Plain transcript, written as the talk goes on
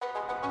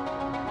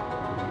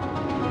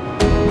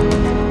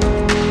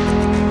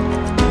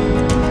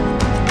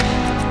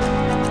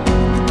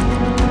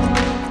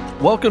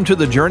Welcome to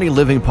the Journey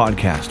Living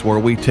Podcast, where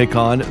we take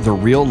on the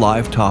real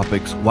life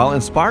topics while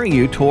inspiring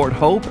you toward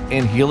hope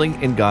and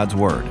healing in God's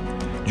Word.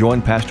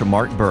 Join Pastor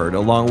Mark Bird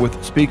along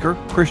with speaker,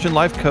 Christian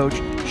life coach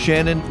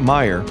Shannon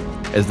Meyer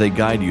as they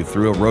guide you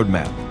through a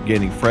roadmap,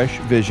 gaining fresh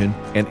vision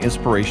and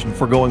inspiration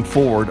for going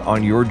forward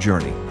on your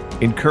journey,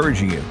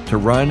 encouraging you to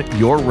run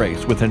your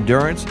race with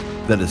endurance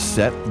that is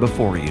set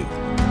before you.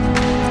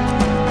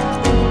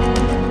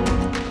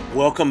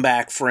 Welcome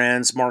back,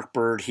 friends. Mark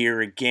Bird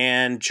here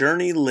again.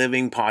 Journey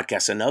Living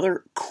Podcast.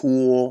 Another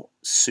cool,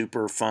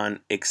 super fun,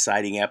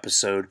 exciting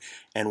episode.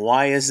 And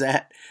why is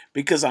that?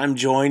 Because I'm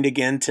joined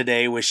again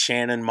today with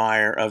Shannon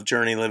Meyer of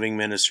Journey Living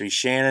Ministry.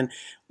 Shannon,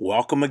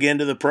 welcome again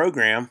to the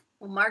program.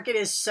 Well, Mark, it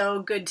is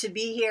so good to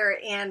be here.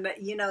 And,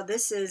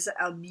 this is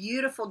a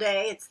beautiful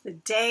day. It's the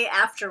day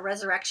after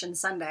Resurrection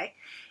Sunday.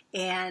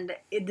 And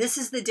this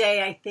is the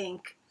day I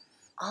think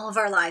all of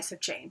our lives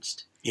have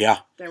changed. Yeah.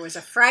 There was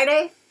a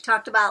Friday,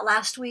 talked about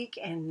last week,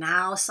 and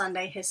now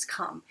Sunday has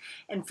come.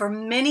 And for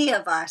many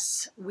of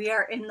us, we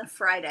are in the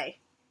Friday,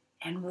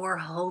 and we're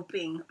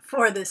hoping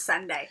for the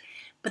Sunday.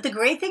 But the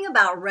great thing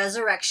about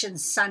Resurrection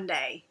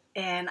Sunday,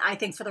 and I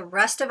think for the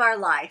rest of our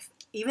life,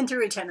 even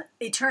through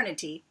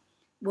eternity,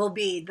 will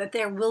be that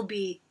there will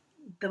be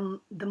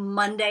the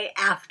Monday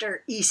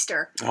after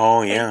Easter.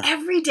 Oh, yeah. And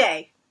every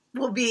day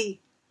will be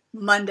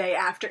Monday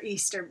after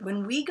Easter.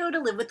 When we go to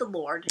live with the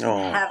Lord in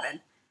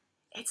heaven,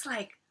 it's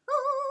like,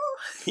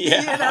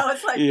 yeah.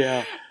 It's like,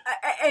 yeah.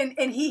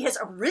 And he has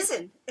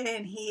arisen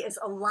and he is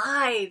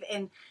alive.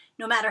 And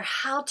no matter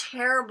how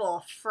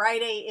terrible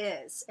Friday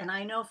is, and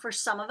I know for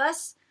some of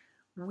us,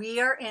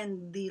 we are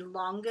in the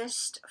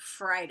longest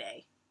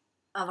Friday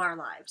of our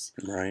lives.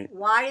 Right.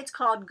 Why it's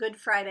called Good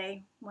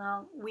Friday?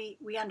 Well, we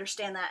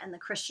understand that in the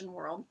Christian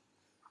world.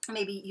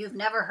 Maybe you've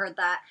never heard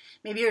that.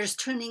 Maybe you're just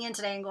tuning in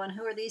today and going,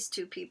 who are these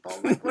two people?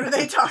 Like, what are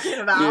they talking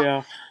about?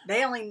 Yeah.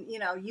 They only,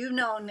 you've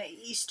known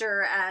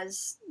Easter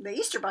as the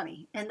Easter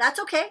Bunny, and that's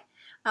okay.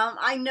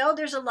 I know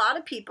there's a lot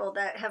of people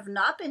that have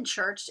not been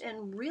churched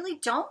and really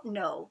don't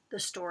know the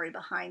story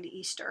behind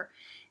Easter.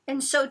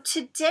 And so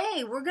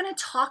today we're going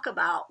to talk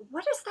about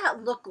what does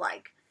that look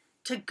like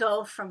to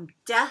go from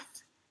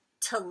death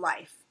to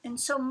life. And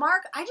so,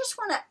 Mark, I just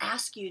want to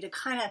ask you to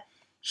kind of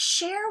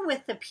share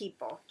with the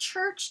people,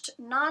 churched,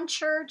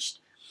 non-churched,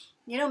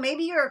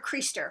 maybe you're a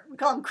Creaster. We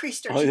call them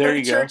Creasters. Oh, there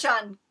you go. Church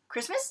on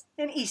Christmas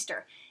and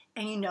Easter.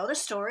 And you know the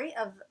story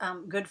of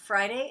Good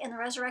Friday and the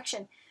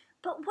resurrection.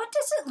 But what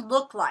does it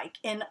look like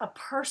in a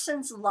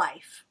person's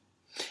life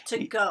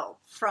to go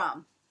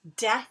from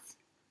death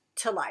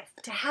to life,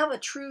 to have a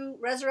true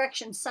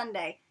Resurrection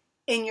Sunday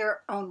in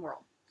your own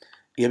world?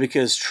 Yeah,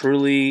 because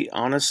truly,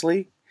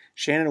 honestly,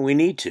 Shannon, we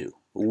need to.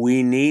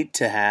 We need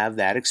to have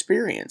that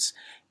experience.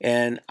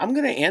 And I'm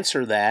going to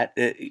answer that.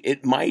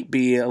 It might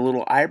be a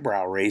little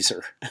eyebrow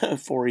raiser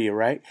for you,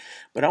 right?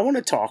 But I want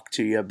to talk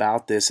to you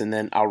about this, and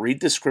then I'll read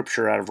the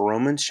scripture out of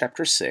Romans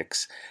chapter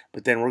 6,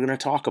 but then we're going to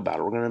talk about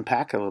it. We're going to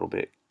unpack it a little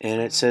bit.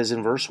 And it says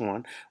in verse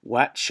 1,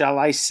 "What shall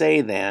I say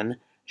then?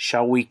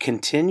 Shall we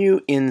continue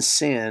in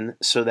sin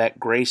so that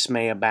grace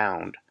may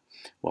abound?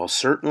 Well,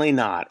 certainly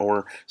not."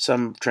 Or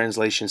some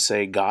translations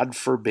say, "God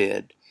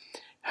forbid.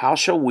 How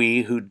shall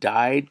we who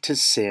died to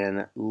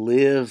sin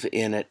live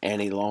in it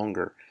any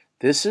longer?"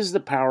 This is the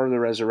power of the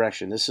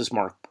resurrection. This is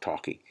Mark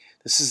talking.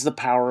 This is the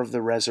power of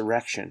the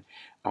resurrection.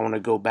 I want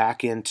to go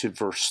back into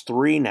verse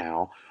 3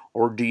 now.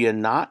 "Or do you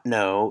not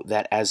know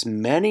that as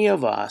many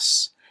of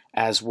us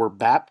as were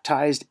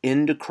baptized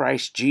into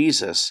Christ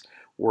Jesus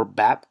were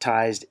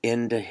baptized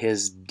into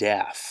his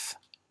death?"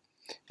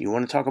 You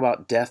want to talk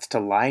about death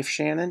to life,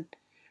 Shannon?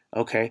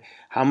 Okay,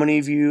 how many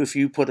of you, if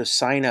you put a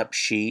sign-up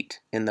sheet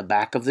in the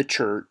back of the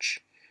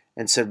church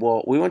and said,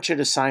 well, we want you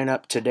to sign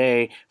up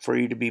today for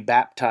you to be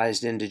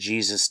baptized into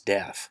Jesus'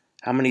 death,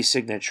 how many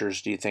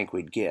signatures do you think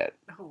we'd get?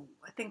 Oh,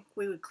 I think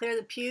we would clear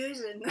the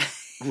pews and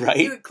right?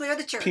 you would clear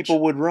the church. People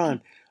would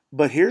run.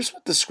 But here's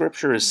what the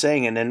scripture is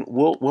saying, and then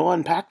we'll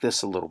unpack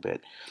this a little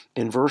bit.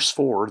 In verse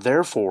 4,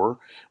 "Therefore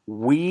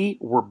we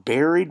were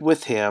buried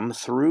with him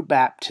through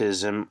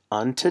baptism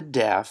unto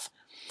death,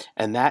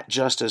 and that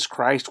just as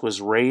Christ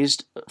was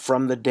raised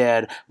from the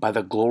dead by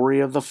the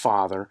glory of the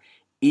Father,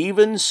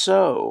 even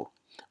so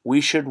we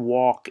should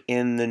walk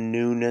in the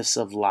newness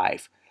of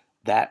life."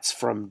 That's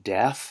from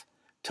death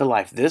to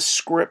life. This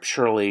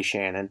scripturally,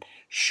 Shannon,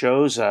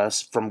 shows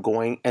us from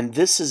going, and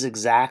this is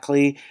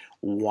exactly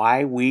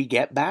why we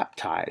get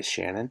baptized,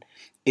 Shannon.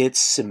 It's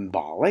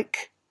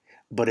symbolic,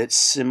 but it's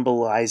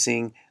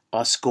symbolizing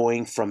us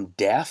going from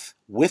death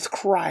with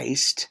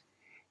Christ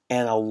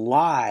and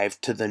alive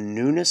to the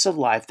newness of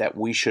life, that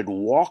we should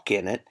walk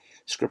in it,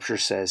 Scripture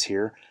says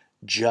here,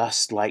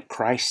 just like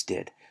Christ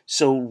did.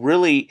 So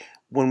really,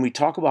 when we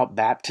talk about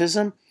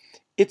baptism,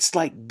 it's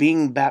like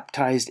being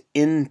baptized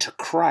into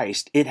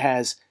Christ. It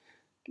has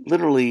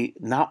literally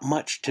not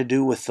much to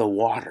do with the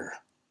water.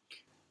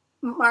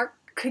 Mark,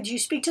 could you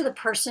speak to the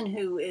person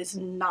who is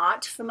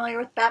not familiar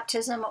with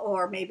baptism,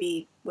 or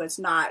maybe was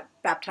not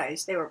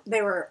baptized?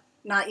 They were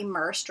not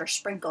immersed or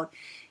sprinkled.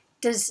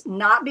 Does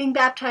not being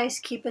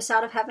baptized keep us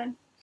out of heaven?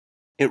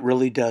 It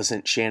really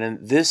doesn't, Shannon.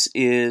 This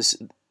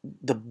is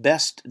the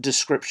best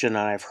description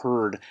I've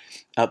heard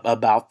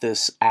about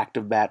this act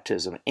of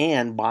baptism.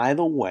 And by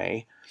the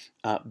way,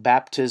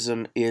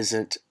 baptism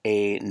isn't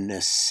a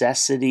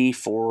necessity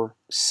for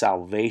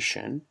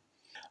salvation,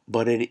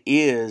 but it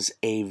is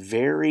a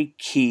very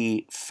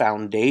key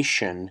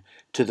foundation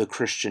to the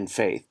Christian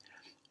faith.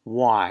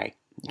 Why?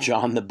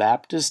 John the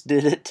Baptist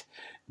did it.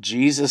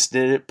 Jesus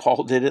did it.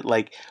 Paul did it.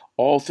 Like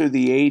all through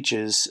the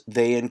ages,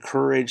 they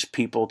encourage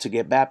people to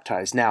get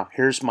baptized. Now,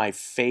 here's my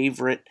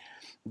favorite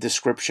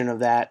description of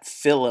that.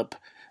 Philip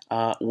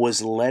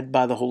was led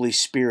by the Holy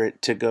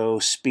Spirit to go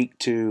speak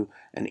to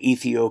an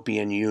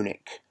Ethiopian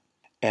eunuch.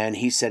 And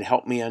he said,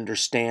 help me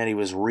understand. He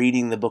was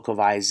reading the book of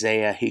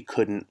Isaiah. He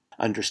couldn't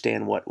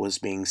understand what was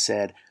being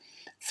said.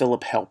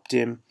 Philip helped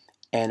him.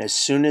 And as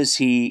soon as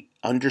he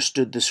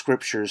understood the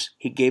scriptures,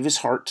 he gave his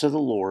heart to the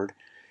Lord.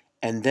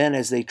 And then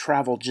as they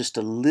traveled just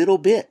a little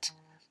bit,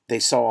 they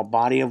saw a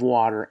body of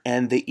water.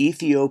 And the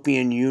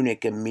Ethiopian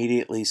eunuch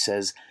immediately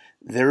says,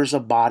 there's a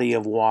body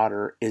of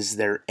water. Is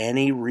there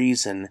any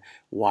reason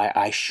why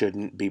I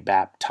shouldn't be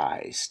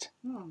baptized?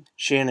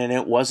 Shannon,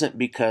 it wasn't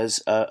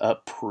because a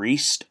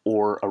priest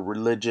or a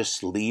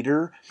religious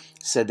leader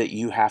said that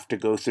you have to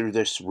go through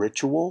this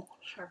ritual.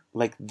 Sure.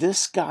 Like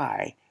this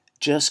guy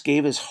just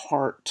gave his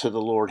heart to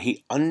the Lord.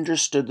 He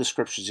understood the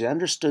scriptures. He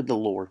understood the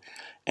Lord,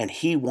 and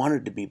he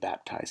wanted to be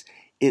baptized.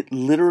 It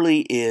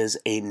literally is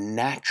a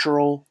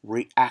natural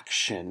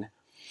reaction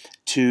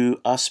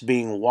to us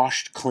being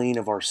washed clean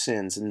of our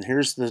sins. And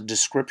here's the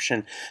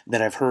description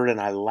that I've heard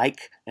and I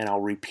like, and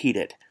I'll repeat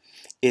it.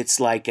 It's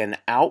like an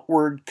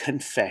outward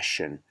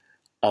confession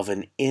of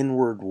an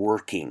inward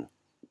working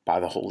by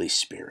the Holy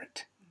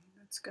Spirit.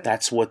 That's good.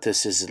 That's what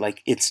this is.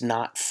 Like it's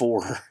not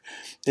for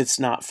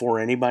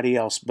anybody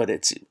else, but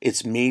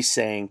it's me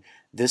saying,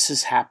 this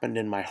has happened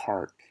in my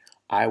heart.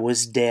 I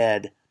was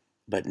dead,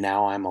 but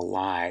now I'm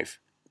alive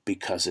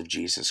because of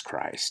Jesus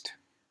Christ.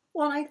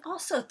 Well, I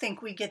also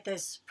think we get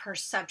this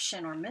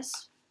perception or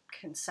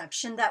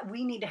misconception that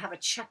we need to have a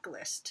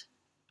checklist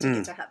to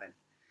get to heaven.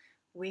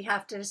 We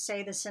have to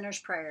say the sinner's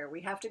prayer.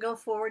 We have to go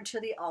forward to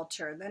the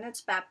altar. Then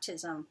it's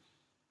baptism.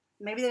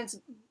 Maybe then it's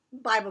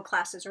Bible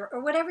classes or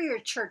whatever your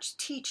church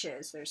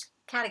teaches. There's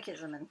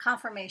catechism and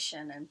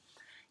confirmation and,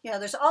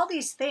 there's all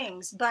these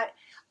things. But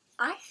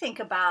I think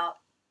about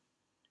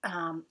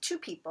two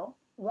people.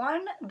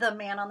 One, the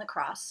man on the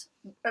cross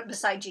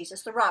beside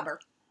Jesus, the robber,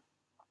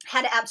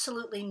 had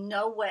absolutely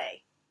no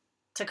way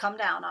to come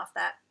down off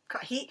that.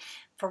 He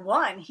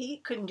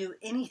couldn't do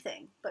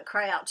anything but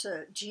cry out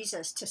to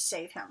Jesus to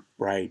save him.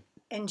 Right.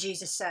 And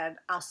Jesus said,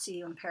 I'll see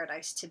you in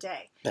paradise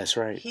today. That's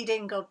right. He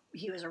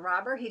was a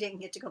robber. He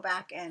didn't get to go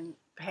back and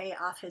pay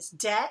off his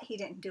debt. He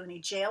didn't do any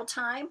jail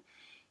time.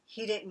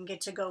 He didn't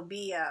get to go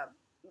be a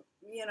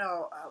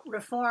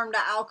reformed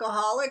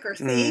alcoholic or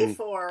thief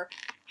or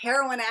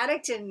heroin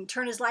addict and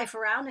turn his life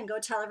around and go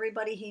tell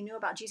everybody he knew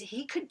about Jesus.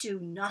 He could do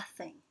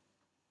nothing.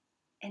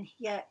 And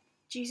yet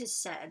Jesus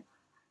said,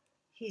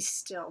 he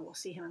still will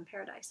see him in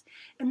paradise.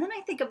 And then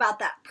I think about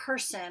that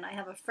person. I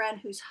have a friend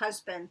whose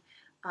husband,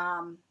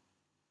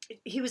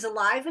 he was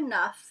alive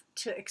enough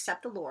to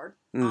accept the Lord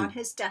on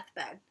his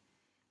deathbed,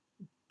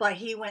 but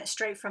he went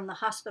straight from the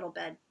hospital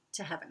bed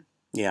to heaven.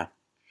 Yeah.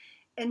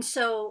 And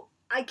so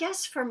I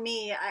guess for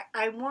me,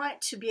 I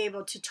want to be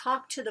able to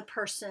talk to the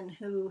person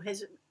who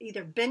has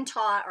either been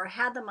taught or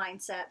had the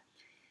mindset,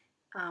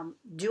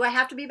 do I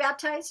have to be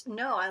baptized?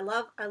 No, I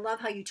love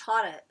how you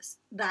taught us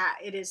that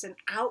it is an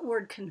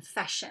outward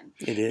confession.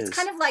 It is. It's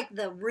kind of like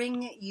the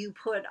ring you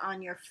put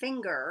on your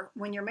finger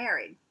when you're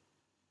married.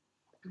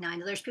 Now, I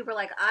know there's people who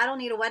are like, I don't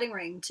need a wedding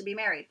ring to be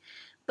married.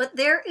 But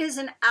there is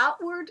an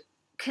outward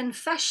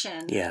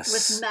confession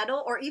with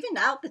metal or even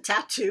out the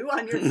tattoo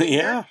on your finger.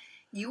 Yeah.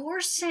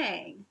 You're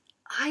saying,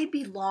 I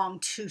belong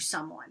to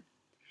someone.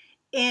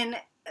 And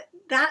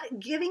that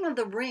giving of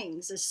the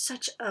rings is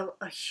such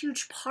a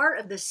huge part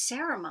of the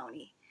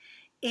ceremony.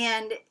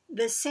 And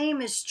the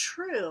same is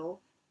true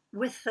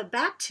with the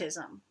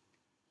baptism.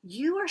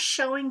 You are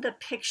showing the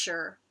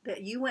picture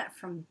that you went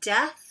from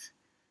death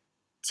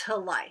to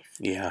life.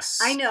 Yes.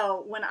 I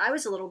know when I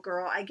was a little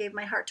girl, I gave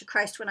my heart to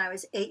Christ when I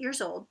was 8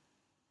 years old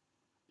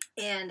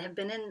and have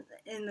been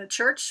in the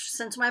church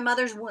since my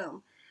mother's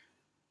womb.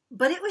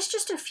 But it was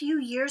just a few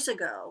years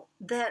ago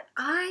that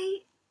I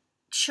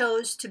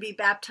chose to be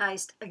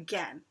baptized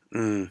again.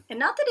 And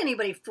not that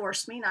anybody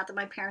forced me, not that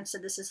my parents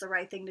said this is the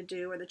right thing to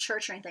do or the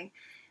church or anything,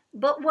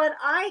 but what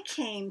I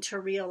came to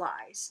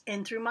realize,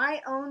 and through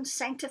my own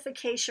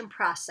sanctification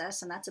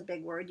process, and that's a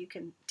big word, you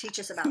can teach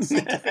us about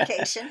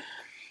sanctification,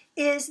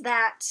 is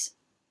that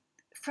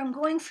from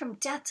going from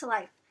death to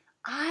life,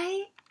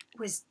 I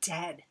was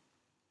dead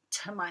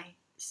to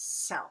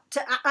myself.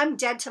 I'm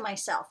dead to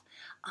myself.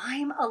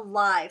 I'm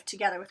alive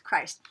together with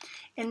Christ.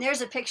 And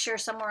there's a picture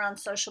somewhere on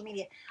social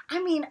media.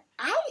 I mean,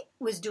 I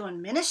was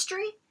doing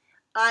ministry.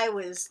 I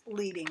was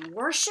leading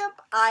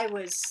worship. I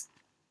was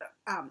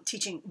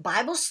teaching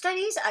Bible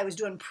studies. I was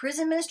doing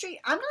prison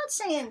ministry. I'm not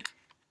saying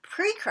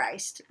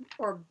pre-Christ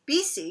or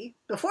BC,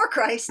 before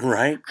Christ.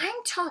 Right.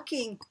 I'm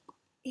talking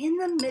in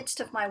the midst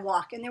of my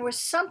walk, and there was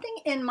something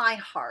in my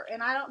heart,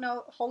 and I don't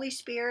know, Holy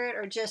Spirit,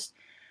 or just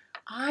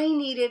I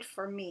needed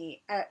for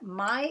me at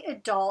my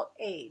adult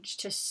age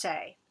to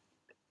say,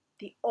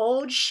 the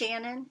old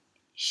Shannon,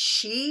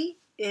 she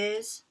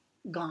is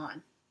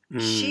gone.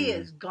 She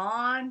is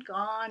gone,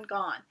 gone,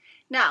 gone.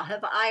 Now,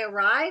 have I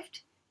arrived?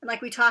 And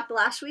like we talked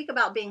last week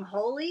about being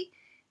holy,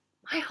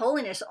 my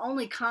holiness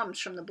only comes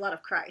from the blood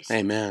of Christ.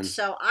 Amen.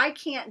 So I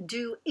can't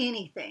do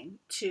anything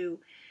to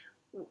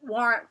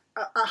warrant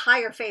a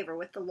higher favor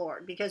with the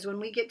Lord, because when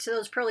we get to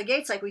those pearly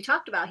gates, like we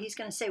talked about, he's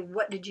going to say,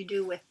 what did you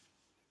do with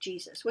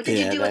Jesus? What did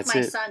you do with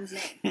my son's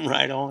name?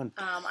 Right on.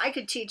 I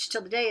could teach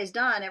till the day is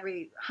done,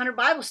 every 100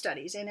 Bible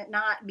studies, and it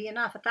not be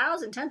enough,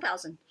 1,000,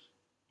 10,000.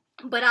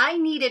 But I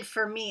needed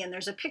for me, and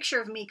there's a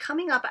picture of me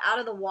coming up out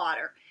of the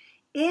water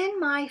in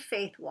my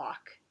faith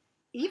walk,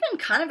 even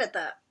kind of at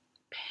the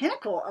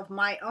pinnacle of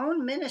my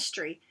own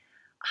ministry.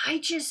 I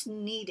just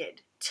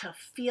needed to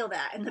feel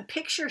that. And the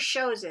picture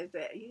shows it.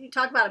 That you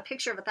talk about a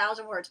picture of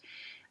 1,000 words.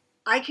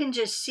 I can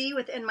just see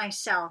within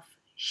myself,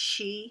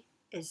 she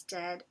is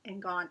dead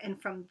and gone. And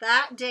from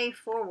that day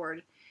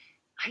forward,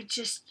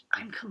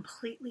 I'm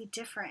completely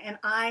different. And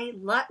I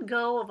let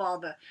go of all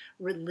the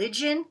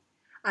religion.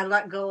 I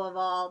let go of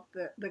all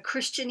the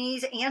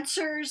Christianese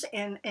answers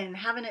and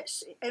having it.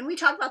 And we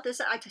talk about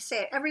this, I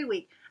say it every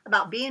week,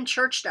 about being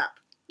churched up.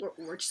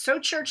 We're so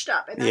churched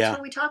up. And that's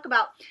what we talk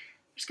about.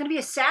 There's going to be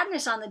a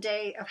sadness on the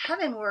day of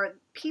heaven where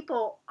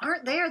people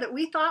aren't there that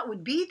we thought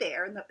would be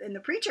there. And the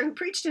preacher who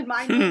preached in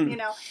my name,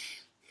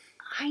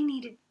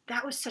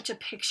 that was such a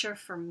picture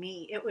for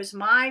me. It was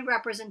my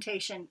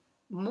representation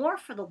more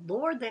for the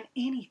Lord than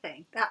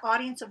anything. That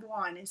audience of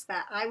one is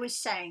that I was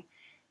saying,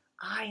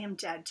 I am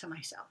dead to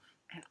myself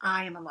and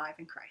I am alive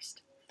in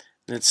Christ.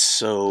 That's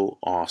so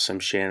awesome,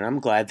 Shannon. I'm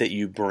glad that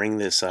you bring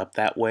this up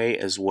that way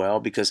as well,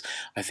 because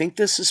I think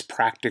this is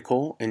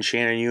practical. And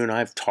Shannon, you and I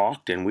have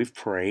talked and we've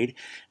prayed,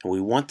 and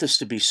we want this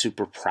to be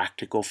super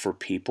practical for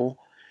people.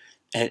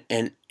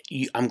 And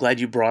I'm glad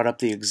you brought up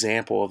the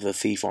example of the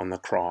thief on the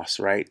cross,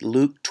 right?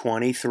 Luke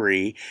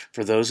 23,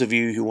 for those of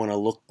you who want to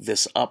look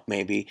this up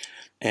maybe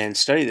and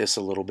study this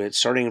a little bit,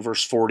 starting in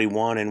verse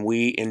 41, and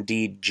we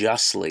indeed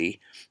justly,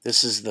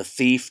 this is the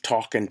thief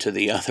talking to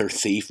the other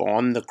thief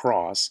on the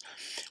cross,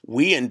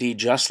 we indeed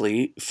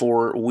justly,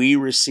 for we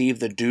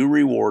receive the due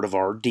reward of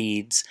our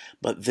deeds,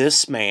 but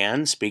this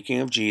man, speaking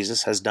of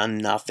Jesus, has done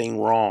nothing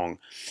wrong.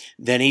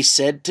 Then he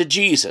said to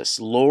Jesus,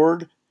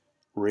 Lord,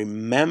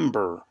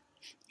 remember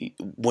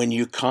when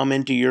you come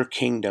into your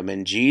kingdom.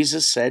 And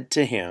Jesus said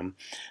to him,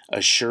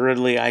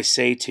 assuredly I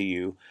say to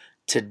you,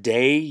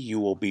 today you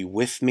will be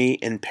with me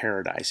in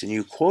paradise. And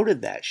you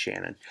quoted that,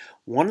 Shannon.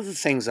 One of the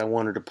things I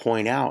wanted to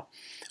point out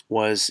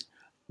was,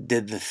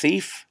 did the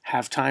thief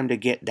have time to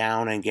get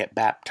down and get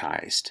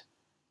baptized?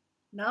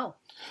 No.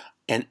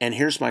 And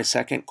here's my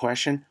second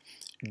question.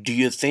 Do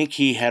you think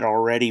he had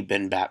already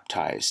been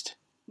baptized?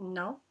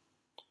 No.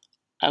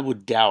 I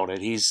would doubt it.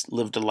 He's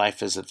lived a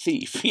life as a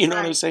thief. You know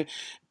what I'm saying?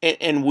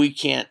 And we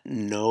can't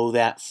know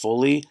that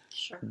fully.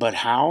 Sure. But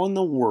how in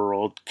the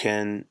world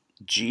can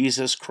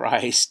Jesus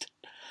Christ,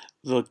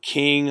 the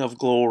King of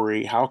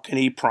glory, how can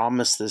he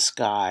promise this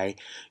guy,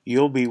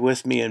 you'll be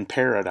with me in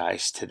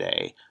paradise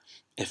today,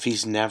 if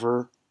he's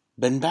never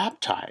been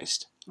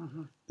baptized?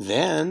 Mm-hmm.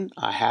 Then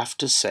I have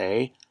to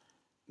say,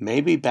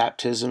 maybe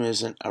baptism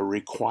isn't a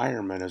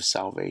requirement of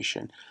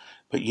salvation.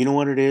 But you know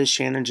what it is,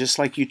 Shannon? Just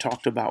like you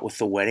talked about with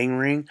the wedding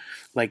ring,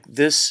 like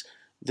this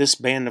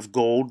band of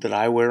gold that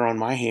I wear on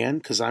my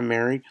hand because I'm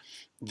married,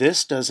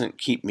 this doesn't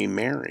keep me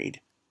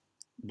married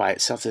by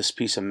itself. This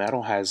piece of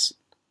metal has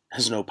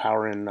no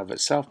power in and of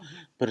itself,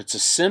 but it's a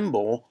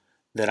symbol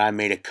that I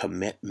made a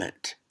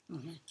commitment.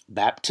 Mm-hmm.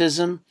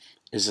 Baptism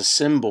is a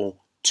symbol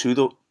to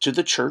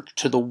the church,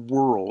 to the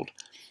world,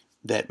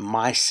 that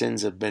my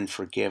sins have been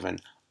forgiven.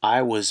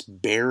 I was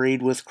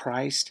buried with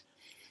Christ,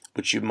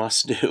 which you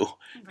must do.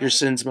 Right. Your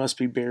sins must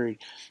be buried.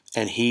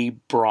 And he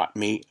brought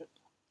me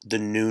the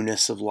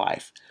newness of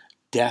life,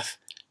 death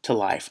to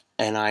life.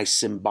 And I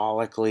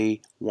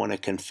symbolically want to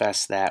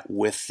confess that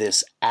with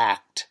this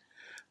act,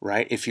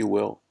 right, if you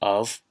will,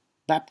 of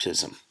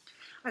baptism.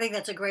 I think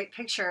that's a great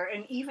picture.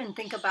 And even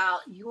think about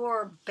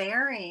your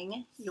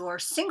bearing your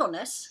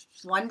singleness.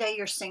 One day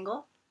you're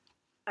single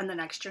and the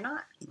next you're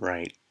not.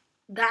 Right.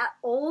 That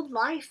old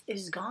life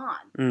is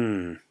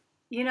gone.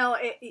 You know,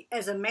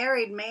 as a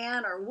married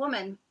man or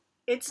woman,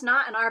 it's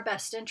not in our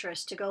best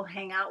interest to go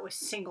hang out with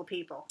single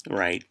people.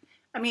 Right.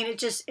 I mean, it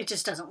just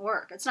doesn't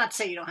work. It's not to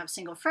say you don't have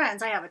single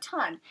friends. I have a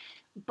ton.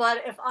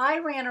 But if I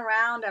ran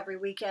around every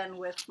weekend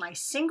with my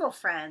single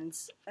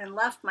friends and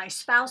left my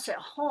spouse at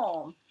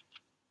home,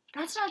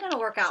 that's not going to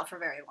work out for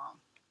very long.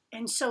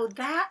 And so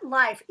that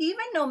life,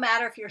 even no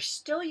matter if you're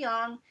still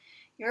young,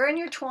 you're in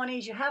your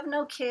 20s, you have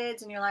no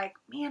kids, and you're like,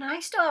 man, I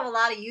still have a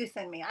lot of youth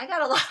in me. I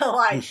got a lot of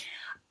life.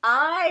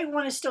 I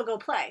want to still go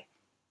play.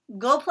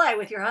 Go play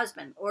with your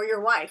husband or your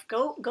wife.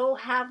 Go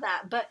have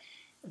that. But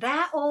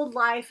that old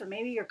life, and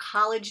maybe your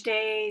college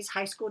days,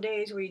 high school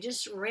days, where you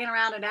just ran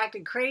around and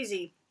acted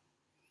crazy,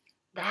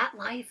 that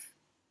life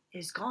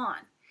is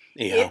gone.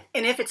 Yeah.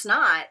 And if it's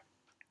not,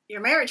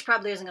 your marriage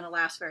probably isn't going to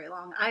last very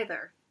long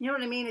either. You know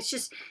what I mean? It's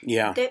just,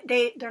 Yeah.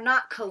 they're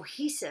not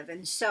cohesive.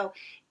 And so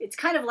it's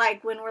kind of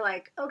like when we're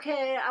like,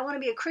 okay, I want to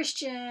be a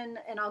Christian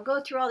and I'll go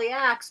through all the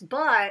acts,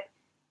 but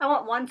I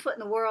want one foot in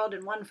the world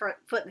and one foot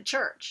in the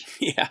church.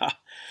 Yeah.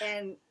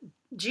 And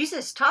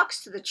Jesus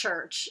talks to the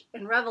church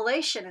in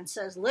Revelation and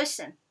says,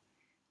 listen,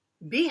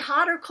 be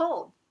hot or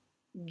cold,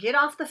 get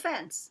off the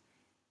fence.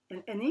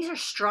 And these are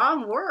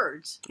strong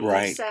words.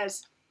 Right. He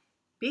says,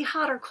 be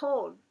hot or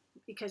cold,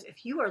 because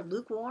if you are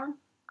lukewarm,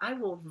 I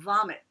will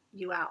vomit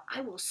you out.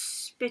 I will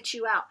spit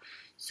you out.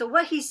 So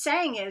what he's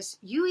saying is,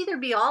 you either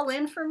be all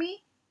in for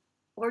me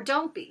or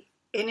don't be.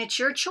 And it's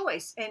your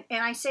choice. And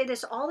I say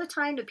this all the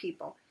time to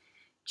people.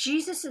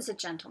 Jesus is a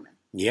gentleman.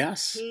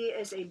 Yes. He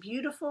is a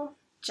beautiful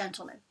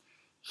gentleman.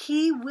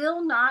 He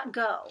will not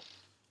go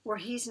where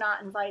he's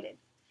not invited.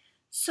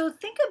 So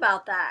think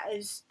about that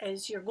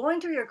as you're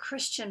going through your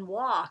Christian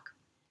walk.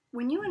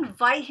 When you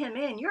invite him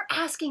in, you're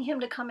asking him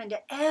to come into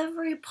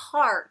every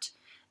part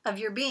of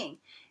your being.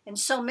 And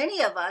so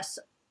many of us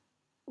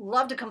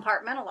love to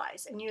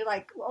compartmentalize. And you're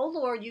like, oh,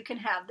 Lord, you can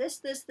have this,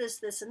 this, this,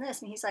 this, and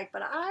this. And he's like,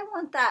 but I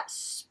want that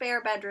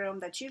spare bedroom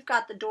that you've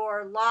got the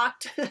door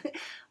locked,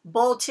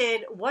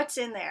 bolted. What's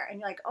in there? And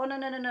you're like, oh,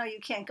 no, you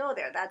can't go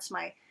there. That's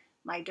my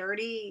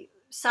dirty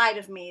side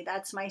of me.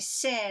 That's my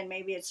sin.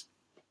 Maybe it's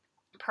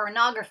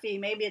pornography.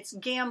 Maybe it's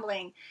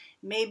gambling.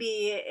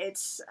 Maybe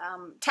it's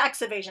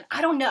tax evasion.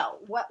 I don't know.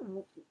 What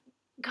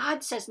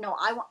God says, no,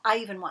 I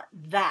even want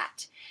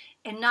that.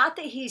 And not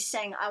that he's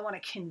saying, I want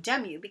to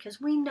condemn you, because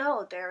we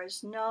know there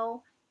is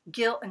no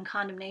guilt and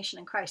condemnation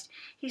in Christ.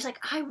 He's like,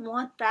 I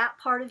want that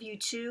part of you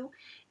too.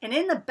 And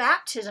in the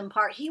baptism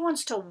part, he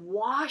wants to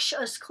wash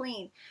us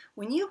clean.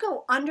 When you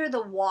go under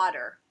the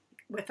water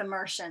with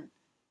immersion,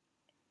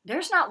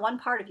 there's not one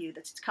part of you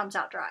that comes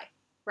out dry,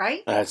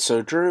 right? That's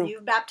so true.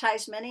 You've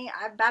baptized many.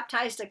 I've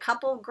baptized a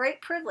couple. Great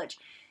privilege.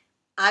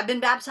 I've been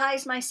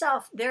baptized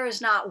myself. There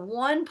is not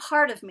one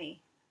part of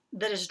me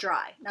that is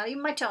dry. Not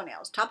even my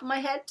toenails. Top of my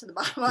head to the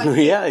bottom of my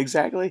feet. Yeah,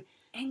 exactly.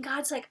 And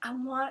God's like, I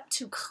want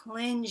to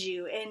cleanse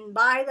you. And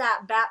by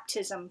that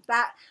baptism,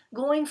 that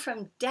going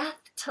from death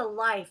to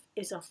life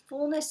is a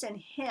fullness in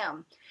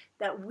him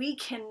that we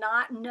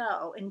cannot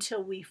know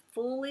until we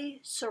fully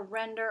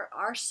surrender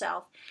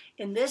ourselves.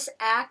 And this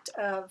act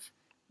of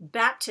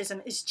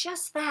baptism is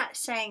just that,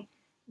 saying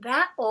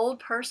that old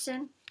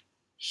person,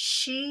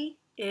 she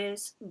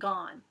is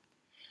gone.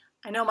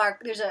 I know,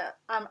 Mark,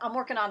 I'm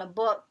working on a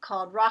book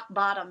called Rock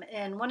Bottom,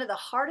 and one of the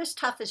hardest,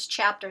 toughest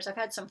chapters, I've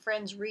had some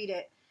friends read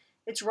it.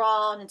 It's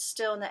raw and it's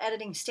still in the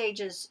editing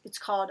stages. It's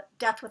called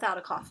Death Without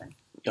a Coffin.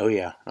 Oh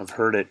yeah, I've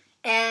heard it.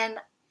 And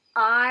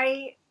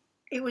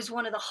it was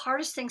one of the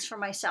hardest things for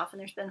myself. And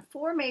there's been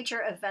 4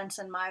 major events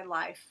in my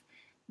life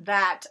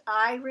that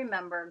I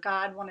remember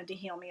God wanted to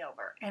heal me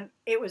over. And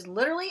it was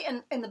literally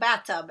in the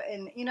bathtub.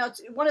 And, you know,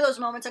 it's one of those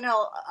moments. I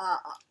know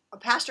a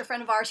pastor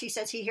friend of ours, he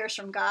says he hears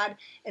from God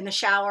in the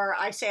shower.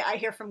 I say I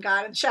hear from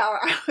God in the shower.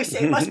 I always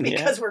say it must be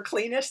because we're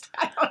cleanest.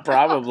 I don't know.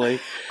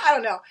 Probably. I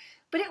don't know.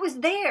 But it was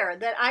there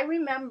that I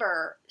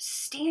remember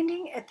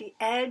standing at the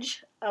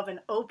edge of an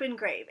open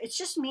grave. It's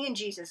just me and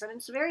Jesus, and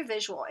it's very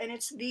visual. And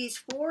it's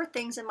these 4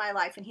 things in my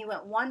life, and he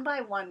went one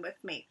by one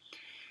with me.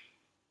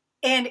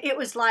 And it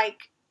was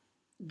like,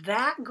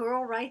 that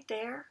girl right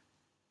there,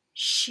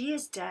 she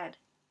is dead.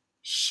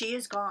 She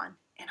is gone.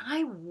 And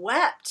I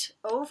wept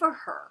over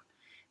her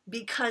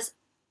because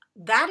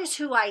that is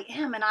who I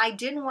am, and I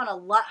didn't want to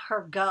let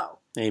her go.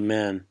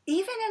 Amen.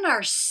 Even in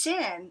our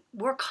sin,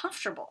 we're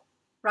comfortable.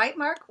 Right,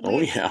 Mark?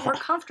 We're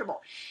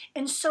comfortable.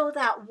 And so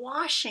that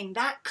washing,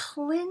 that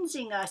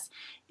cleansing us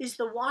is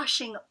the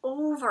washing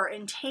over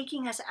and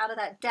taking us out of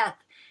that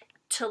death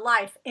to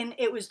life. And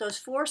it was those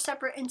 4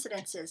 separate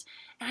incidences.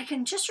 And I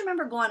can just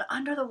remember going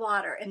under the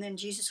water, and then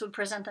Jesus would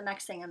present the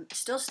next thing. I'm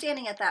still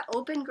standing at that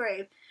open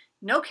grave,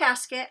 no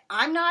casket.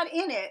 I'm not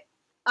in it.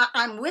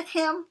 I'm with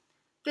him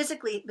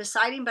physically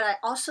beside him, but I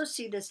also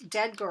see this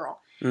dead girl.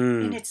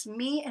 And it's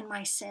me and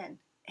my sin.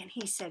 And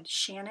he said,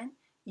 Shannon,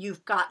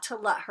 you've got to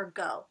let her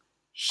go.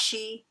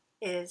 She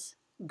is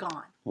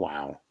gone.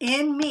 Wow.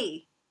 In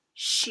me,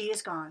 she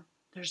is gone.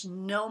 There's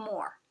no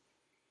more.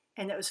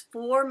 And it was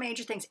 4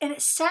 major things. And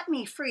it set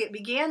me free. It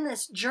began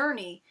this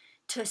journey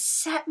to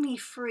set me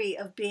free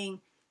of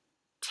being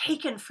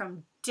taken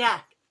from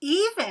death,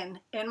 even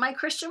in my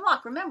Christian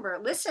walk. Remember,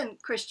 listen,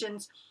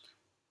 Christians,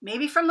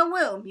 maybe from the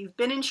womb, you've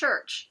been in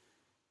church,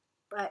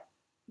 but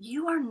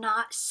you are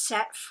not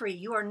set free.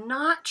 You are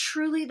not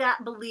truly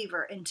that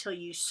believer until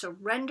you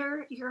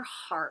surrender your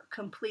heart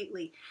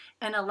completely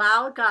and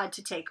allow God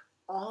to take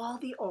all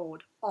the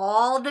old,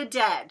 all the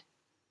dead,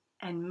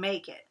 and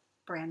make it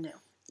brand new.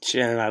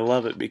 Shannon, I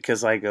love it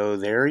because I go,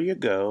 there you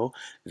go.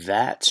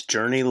 That's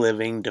journey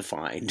living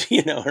defined.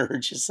 You know, I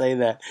heard you say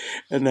that.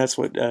 And that's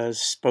what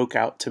spoke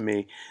out to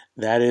me.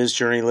 That is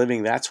journey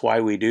living. That's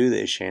why we do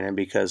this, Shannon,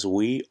 because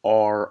we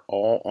are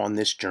all on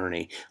this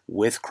journey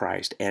with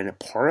Christ. And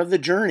part of the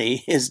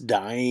journey is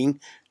dying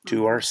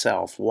to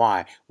ourselves.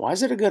 Why? Why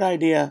is it a good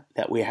idea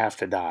that we have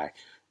to die?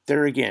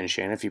 There again,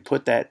 Shannon, if you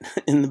put that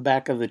in the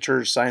back of the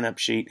church sign-up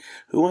sheet,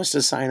 who wants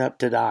to sign up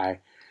to die?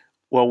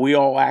 Well, we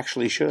all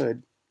actually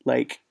should.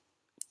 Like,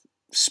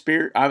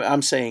 spirit,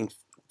 I'm saying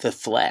the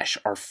flesh.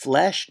 Our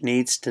flesh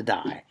needs to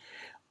die.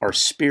 Our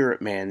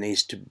spirit man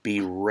needs to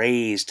be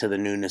raised to the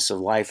newness of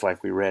life,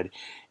 like we read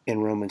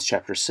in Romans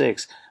chapter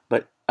 6.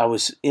 But I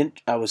was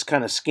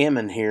kind of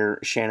skimming here,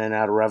 Shannon,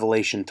 out of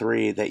Revelation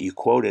 3 that you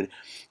quoted.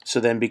 So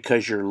then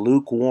because you're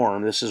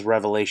lukewarm, this is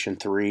Revelation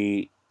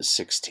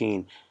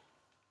 3:16.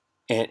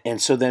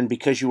 And so then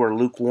because you are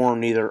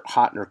lukewarm, neither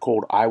hot nor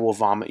cold, I will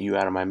vomit you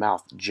out of my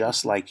mouth,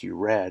 just like you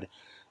read.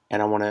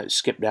 And I want to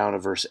skip down to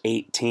verse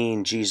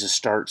 18. Jesus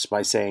starts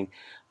by saying,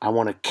 I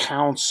want to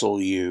counsel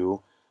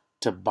you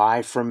to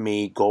buy from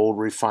me gold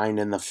refined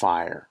in the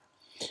fire.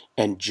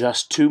 And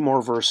just two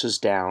more verses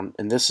down,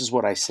 and this is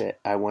what I said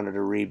I wanted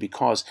to read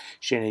because,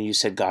 Shannon, you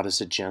said God is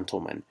a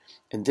gentleman.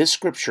 And this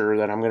scripture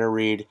that I'm going to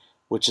read,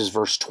 which is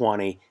verse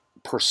 20,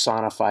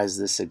 personifies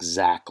this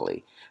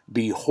exactly.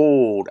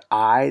 Behold,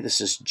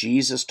 this is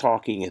Jesus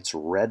talking, it's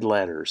red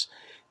letters.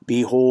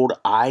 Behold,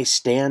 I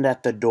stand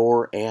at the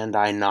door and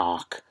I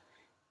knock.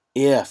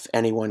 If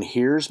anyone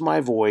hears my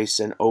voice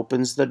and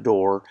opens the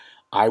door,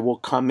 I will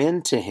come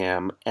into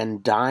him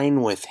and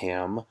dine with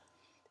him,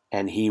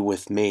 and he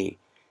with me.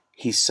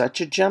 He's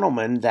such a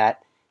gentleman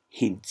that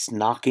he's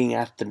knocking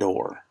at the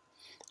door.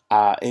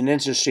 And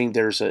interesting,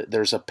 there's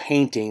a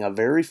painting, a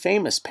very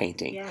famous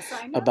painting, Yes,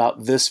 I know.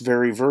 about this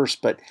very verse,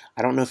 but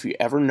I don't know if you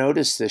ever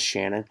noticed this,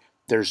 Shannon.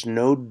 There's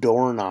no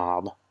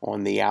doorknob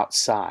on the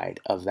outside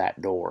of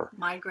that door.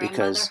 My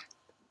grandmother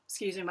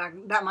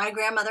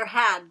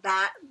had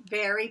that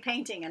very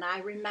painting, and I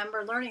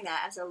remember learning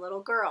that as a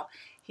little girl.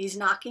 He's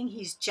knocking,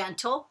 he's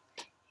gentle,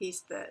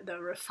 he's the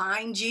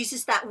refined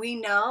Jesus that we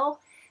know,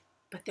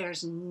 but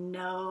there's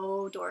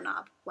no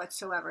doorknob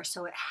whatsoever,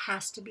 so it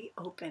has to be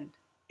open.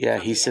 Yeah,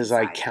 he says,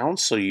 I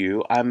counsel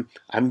you.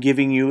 I'm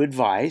giving you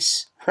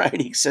advice, right?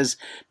 He says,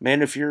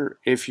 man, if you're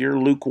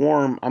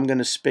lukewarm, I'm going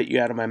to spit you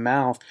out of my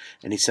mouth.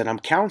 And he said, I'm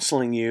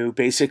counseling you.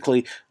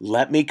 Basically,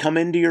 let me come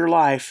into your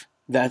life.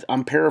 That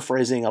I'm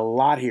paraphrasing a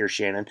lot here,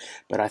 Shannon,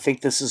 but I think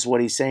this is what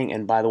he's saying.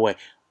 And by the way,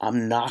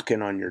 I'm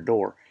knocking on your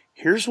door.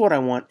 Here's what I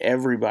want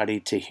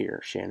everybody to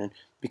hear, Shannon,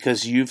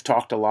 because you've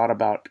talked a lot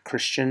about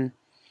Christian.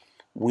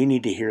 We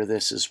need to hear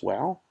this as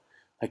well.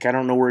 Like, I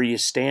don't know where you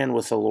stand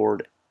with the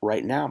Lord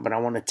right now, but I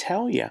want to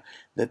tell you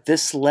that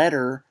this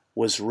letter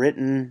was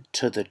written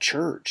to the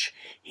church.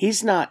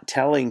 He's not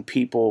telling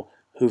people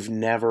who've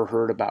never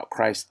heard about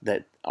Christ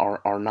that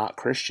are not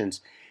Christians.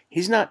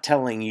 He's not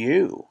telling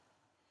you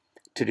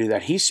to do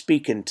that. He's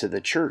speaking to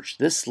the church.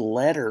 This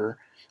letter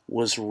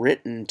was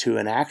written to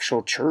an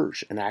actual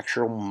church, an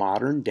actual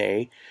modern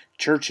day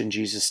church in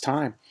Jesus'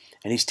 time.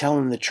 And he's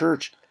telling the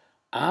church,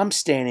 I'm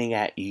standing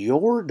at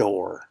your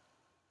door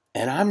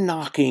and I'm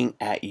knocking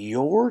at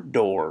your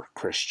door,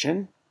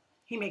 Christian.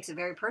 He makes it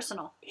very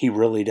personal. He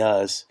really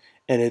does.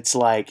 And it's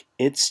like,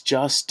 it's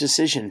just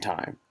decision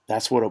time.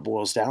 That's what it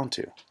boils down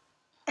to.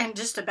 And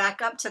just to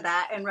back up to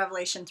that, in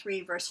Revelation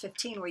 3, verse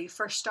 15, where you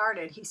first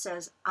started, he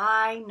says,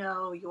 I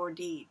know your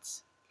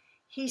deeds.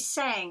 He's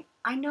saying,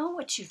 I know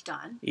what you've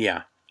done.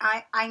 Yeah.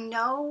 I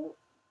know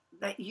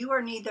that you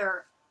are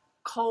neither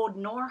cold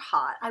nor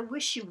hot. I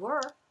wish you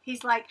were.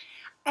 He's like,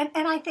 and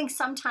I think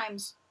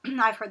sometimes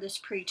I've heard this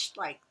preached,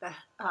 like the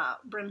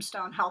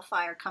brimstone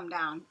hellfire come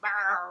down.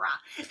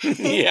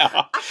 Yeah.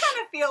 I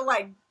kind of feel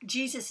like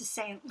Jesus is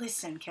saying,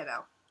 listen,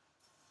 kiddo,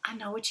 I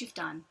know what you've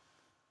done.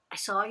 I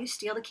saw you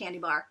steal the candy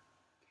bar.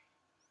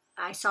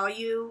 I saw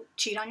you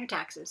cheat on your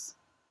taxes.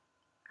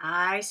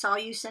 I saw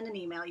you send an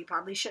email you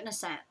probably shouldn't have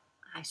sent.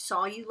 I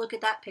saw you look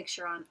at that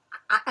picture on.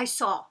 I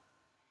saw.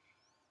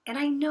 And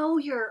I know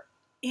you're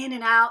in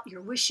and out.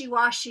 You're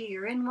wishy-washy.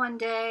 You're in one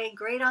day,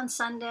 great on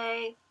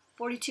Sunday,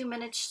 42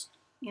 minutes,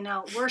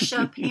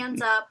 worship,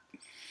 hands up.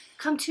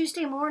 Come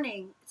Tuesday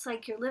morning, it's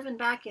like you're living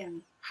back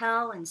in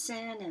hell and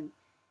sin. And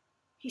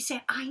he's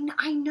saying,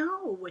 I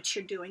know what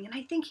you're doing. And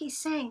I think he's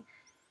saying,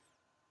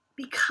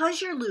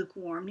 because you're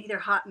lukewarm, neither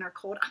hot nor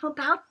cold,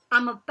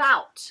 I'm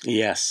about.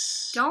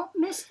 Yes. Don't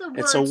miss the words.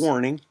 It's a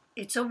warning.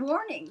 It's a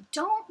warning.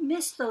 Don't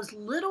miss those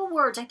little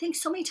words. I think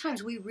so many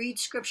times we read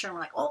scripture and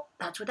we're like, oh,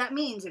 that's what that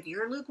means. If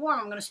you're lukewarm,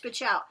 I'm going to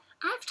spit you out.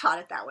 I've taught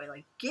it that way.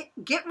 Like,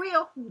 get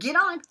real, get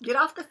on, get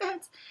off the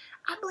fence.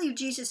 I believe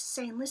Jesus is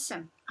saying,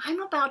 listen,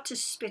 I'm about to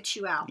spit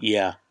you out.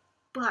 Yeah.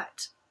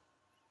 But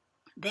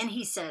then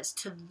he says,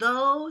 to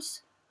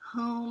those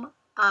whom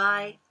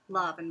I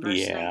love, in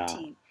verse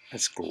 19.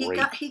 That's great.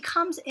 He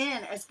comes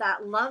in as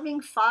that loving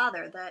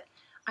father that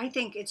I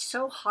think it's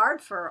so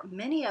hard for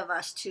many of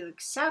us to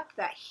accept,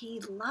 that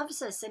he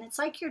loves us. And it's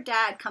like your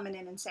dad coming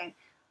in and saying,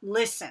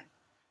 listen,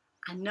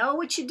 I know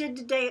what you did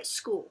today at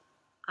school.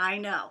 I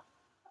know.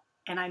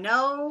 And I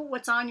know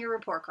what's on your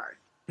report card.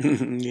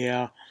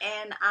 Yeah.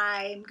 And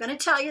I'm going to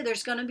tell you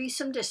there's going to be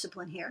some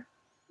discipline here.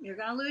 You're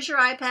going to lose your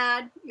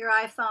iPad, your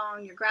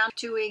iPhone, you're grounded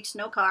 2 weeks,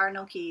 no car,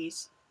 no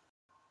keys.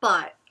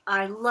 But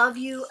I love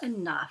you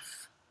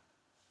enough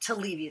to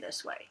leave you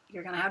this way.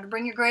 You're going to have to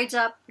bring your grades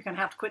up. You're going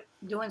to have to quit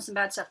doing some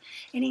bad stuff.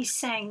 And he's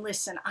saying,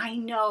 listen, I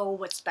know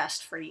what's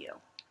best for you.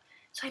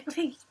 So I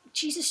think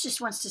Jesus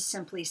just wants to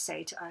simply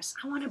say to us,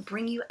 I want to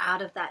bring you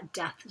out of that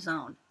death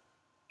zone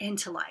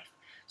into life.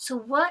 So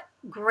what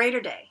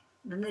greater day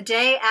than the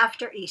day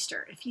after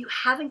Easter, if you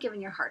haven't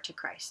given your heart to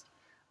Christ,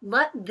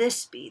 let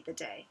this be the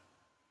day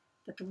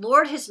that the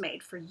Lord has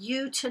made for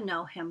you to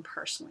know him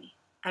personally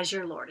as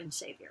your Lord and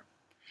Savior.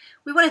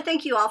 We want to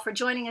thank you all for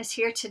joining us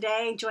here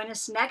today. Join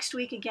us next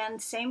week again,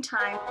 same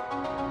time.